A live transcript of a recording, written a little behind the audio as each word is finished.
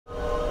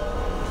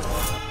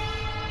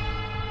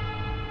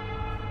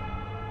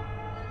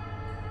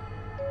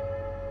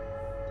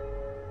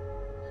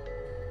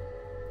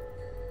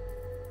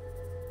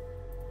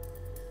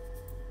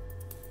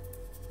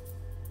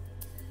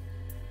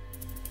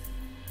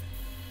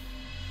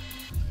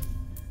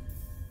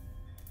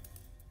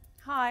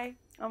Hi,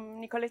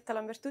 I'm Nicoletta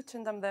Lambertucci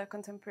and I'm the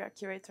contemporary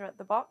curator at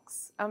The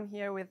Box. I'm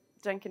here with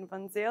Jenkin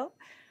van Zyl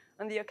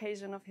on the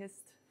occasion of his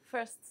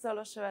first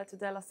solo show at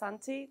Della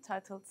Santi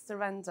titled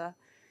Surrender.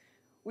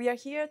 We are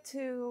here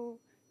to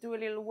do a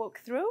little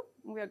walkthrough.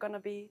 We are going to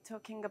be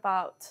talking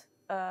about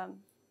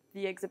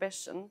the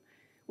exhibition,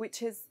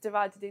 which is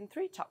divided in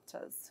 3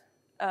 chapters.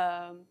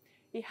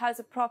 It has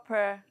a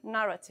proper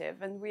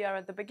narrative and we are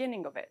at the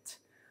beginning of it.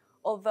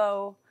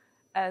 Although,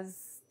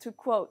 as to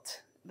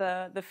quote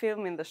the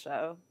film in the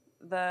show,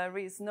 there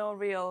is no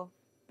real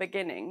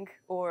beginning,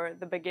 or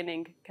the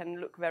beginning can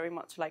look very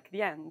much like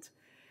the end.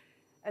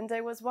 And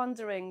I was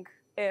wondering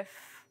if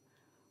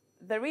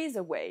there is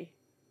a way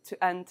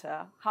to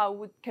enter.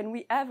 Can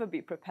we ever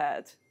be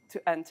prepared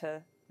to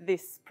enter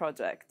this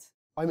project?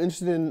 I've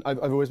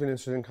always been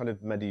interested in kind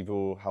of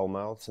medieval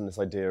hellmouths and this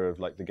idea of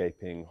like the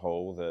gaping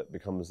hole that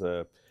becomes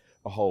a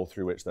hole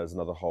through which there's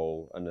another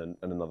hole and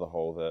another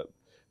hole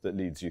that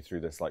leads you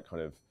through this like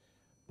kind of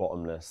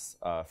bottomless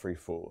free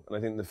fall. And I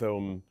think the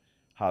film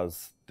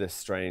has this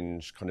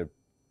strange kind of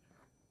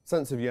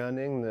sense of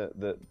yearning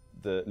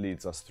that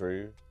leads us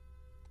through.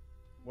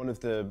 One of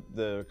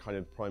the kind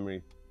of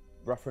primary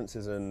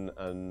references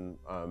and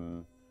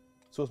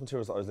source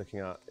materials that I was looking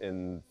at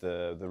in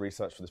the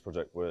research for this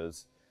project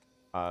was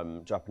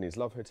Japanese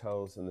love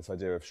hotels and this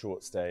idea of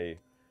short stay,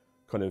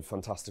 kind of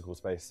fantastical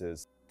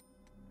spaces.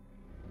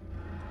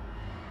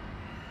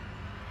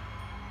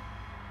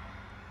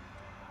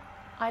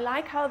 I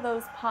like how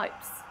those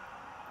pipes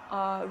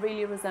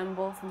really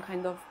resemble some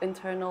kind of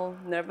internal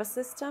nervous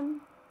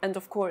system. And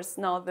of course,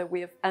 now that we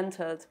have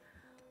entered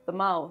the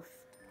mouth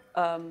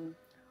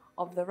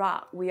of the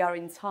rat, we are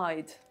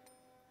inside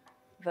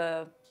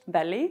the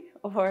belly,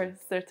 or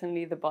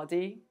certainly the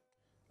body.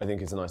 I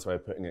think it's a nice way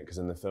of putting it, because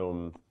in the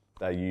film,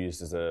 they're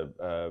used as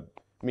a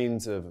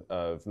means of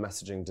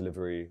messaging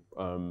delivery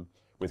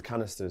with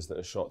canisters that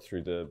are shot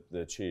through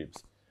the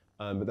tubes.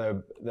 But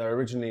they're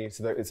originally,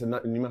 it's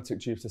a pneumatic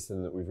tube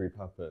system that we've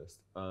repurposed.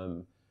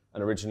 And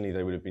originally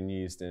they would have been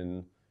used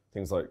in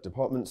things like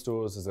department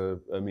stores as a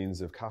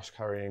means of cash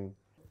carrying.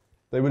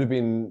 They would have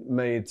been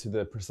made to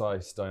the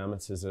precise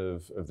diameters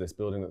of this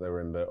building that they were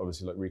in, but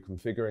obviously like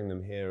reconfiguring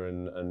them here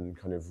and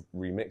kind of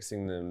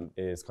remixing them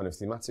is kind of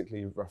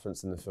thematically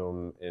referenced in the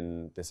film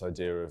in this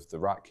idea of the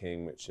Rat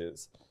King, which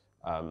is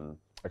a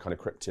kind of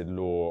cryptid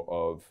lore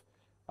of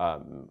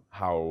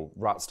how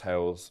rats'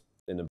 tails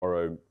in a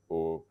burrow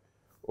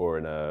or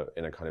in a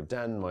kind of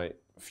den might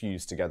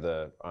fuse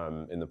together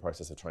in the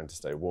process of trying to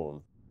stay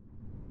warm.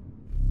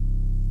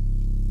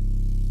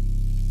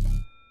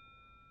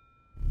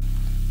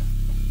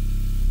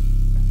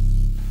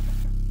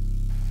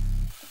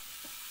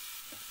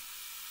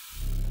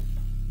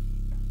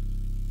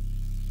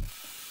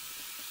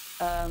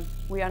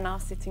 We are now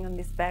sitting on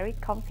this very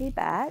comfy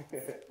bed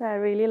that I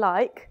really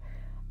like.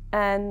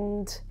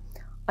 And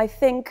I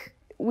think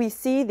we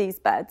see these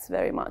beds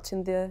very much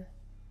in the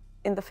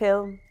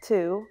film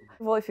too.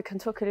 Well, if you can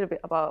talk a little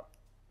bit about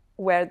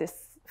where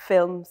this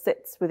film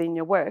sits within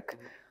your work,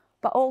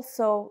 but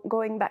also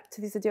going back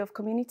to this idea of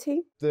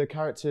community. The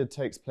character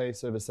takes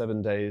place over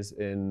 7 days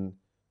in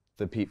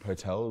the Peep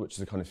Hotel, which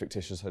is a kind of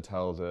fictitious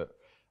hotel that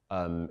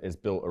is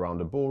built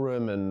around a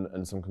ballroom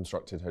and some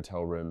constructed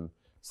hotel room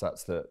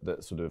sets that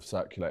sort of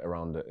circulate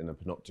around it in a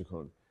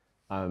panopticon.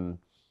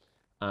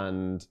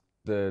 And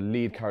the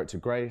lead character,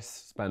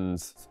 Grace,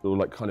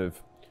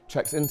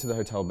 checks into the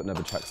hotel but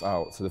never checks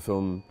out. So the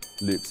film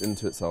loops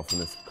into itself in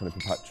this kind of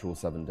perpetual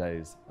 7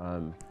 days.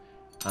 And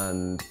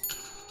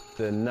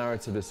the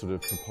narrative is sort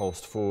of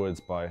propulsed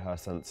forwards by her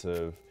sense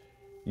of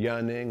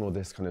yearning or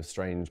this kind of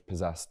strange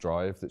possessed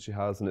drive that she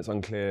has. And it's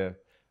unclear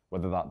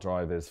whether that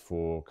drive is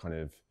for kind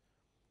of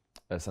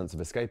a sense of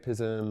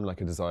escapism,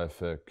 like a desire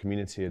for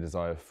community, a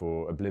desire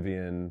for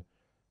oblivion,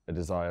 a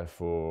desire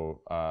for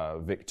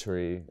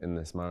victory in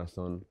this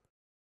marathon.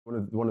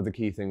 One of the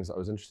key things that I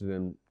was interested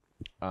in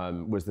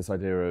was this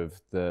idea of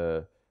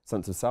the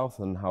sense of self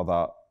and how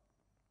that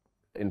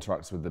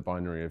interacts with the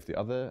binary of the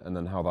other, and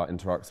then how that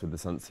interacts with the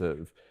sense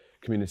of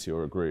community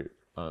or a group.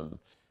 And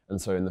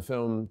so in the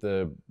film,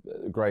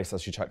 Grace,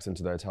 as she checks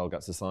into the hotel,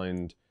 gets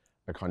assigned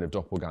a kind of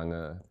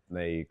doppelganger.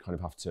 They kind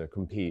of have to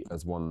compete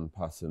as one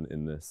person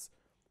in this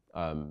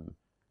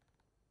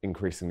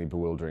increasingly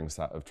bewildering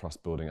set of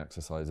trust-building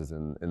exercises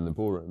in the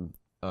ballroom.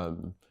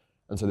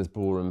 And so this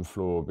ballroom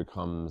floor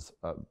becomes,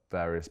 at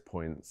various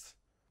points,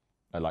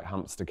 a like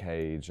hamster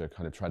cage, a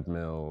kind of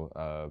treadmill,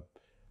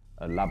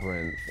 a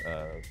labyrinth,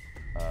 a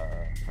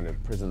kind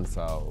of prison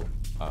cell,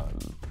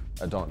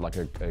 like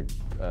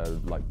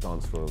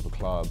dance floor of a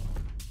club.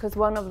 Because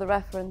one of the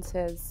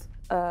references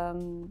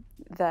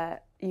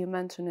that you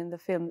mentioned in the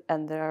film,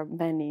 and there are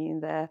many in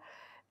there,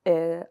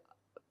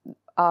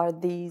 are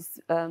these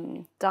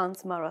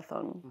dance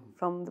marathon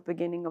from the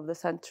beginning of the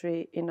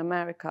century in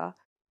America.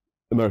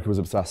 America was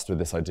obsessed with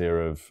this idea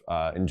of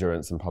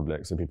endurance in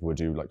public, so people would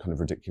do like kind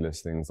of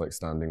ridiculous things like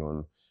standing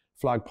on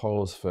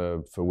flagpoles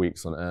for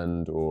weeks on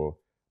end, or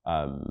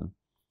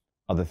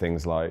other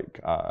things like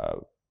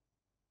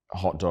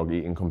hot dog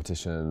eating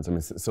competitions. I mean,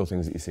 it's still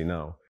things that you see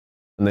now.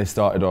 And they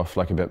started off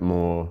like a bit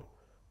more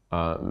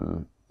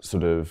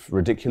sort of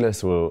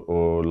ridiculous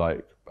or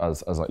like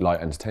as like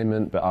light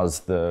entertainment, but as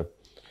the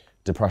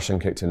depression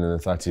kicked in the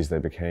 30s, they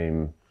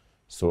became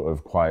sort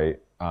of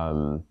quite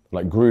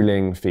like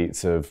grueling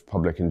feats of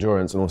public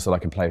endurance, and also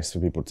like a place for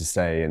people to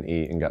stay and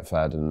eat and get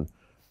fed and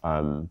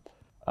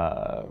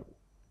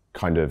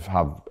kind of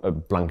have a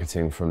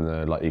blanketing from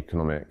the like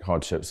economic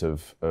hardships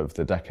of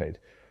the decade.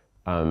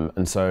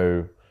 And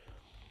so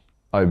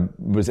I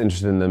was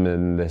interested in them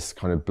in this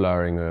kind of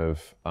blurring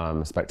of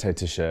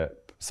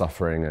spectatorship,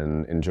 suffering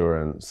and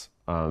endurance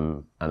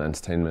and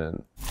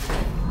entertainment.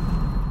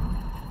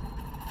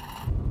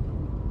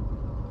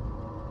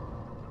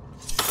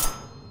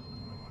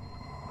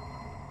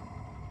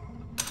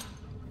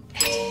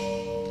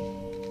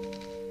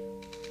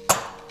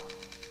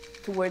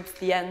 Towards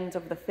the end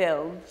of the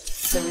film,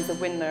 there is a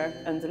winner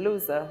and a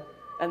loser,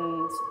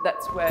 and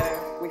that's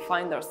where we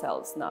find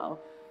ourselves now,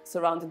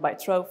 surrounded by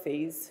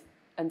trophies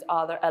and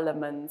other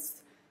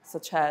elements,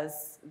 such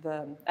as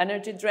the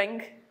energy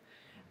drink,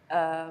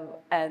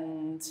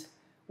 and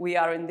we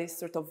are in this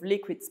sort of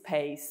liquid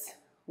space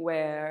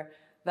where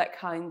that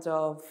kind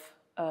of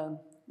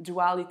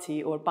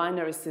duality or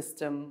binary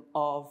system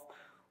of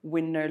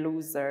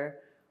winner-loser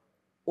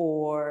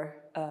or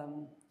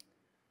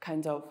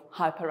kind of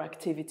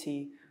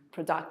hyperactivity,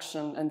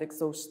 production and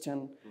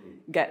exhaustion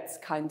gets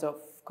kind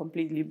of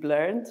completely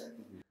blurred.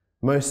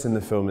 Most in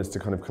the film is to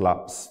kind of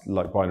collapse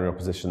like binary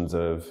oppositions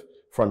of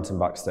front and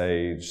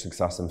backstage,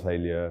 success and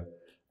failure,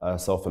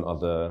 self and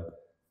other,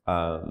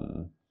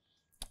 kind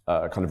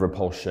of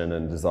repulsion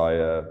and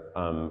desire.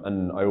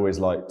 And I always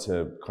like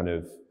to kind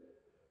of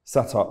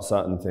set up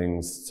certain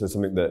things to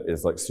something that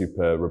is like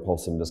super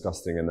repulsive and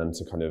disgusting, and then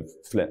to kind of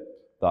flip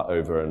that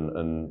over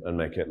and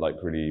make it like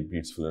really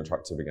beautiful and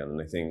attractive again. And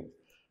I think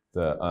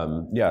that,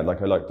 yeah,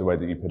 like I like the way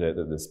that you put it,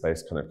 that this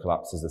space kind of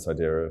collapses this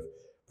idea of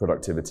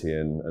productivity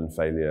and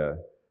failure.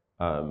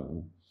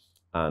 And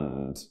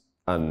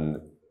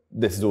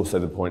this is also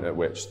the point at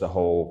which the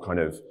whole kind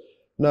of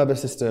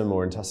nervous system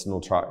or intestinal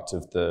tract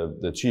of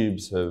the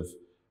tubes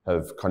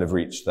have kind of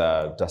reached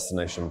their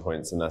destination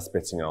points, and they're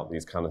spitting out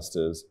these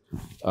canisters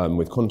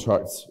with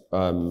contracts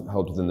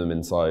held within them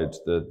inside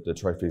the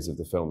trophies of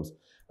the films.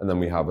 And then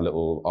we have a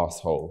little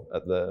arsehole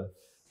at the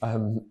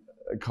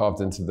carved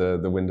into the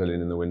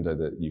windowline in the window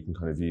that you can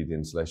kind of view the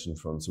installation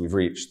from. So we've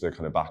reached the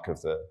kind of back of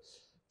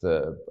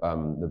the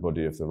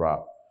body of the rat.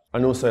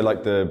 And also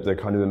like the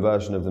kind of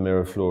inversion of the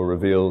mirror floor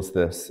reveals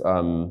this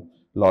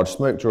large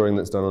smoke drawing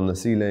that's done on the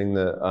ceiling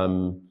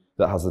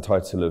that has the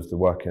title of the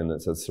work in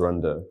that says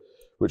Surrender,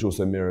 which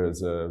also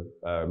mirrors a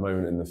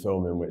moment in the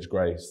film in which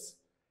Grace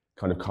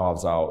kind of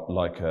carves out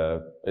like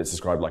it's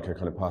described like a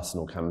kind of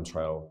personal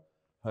chemtrail,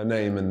 her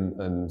name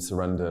and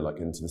surrender like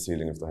into the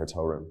ceiling of the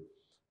hotel room.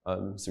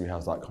 So we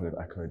have that kind of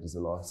echoed as a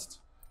last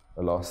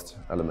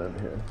element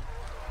here.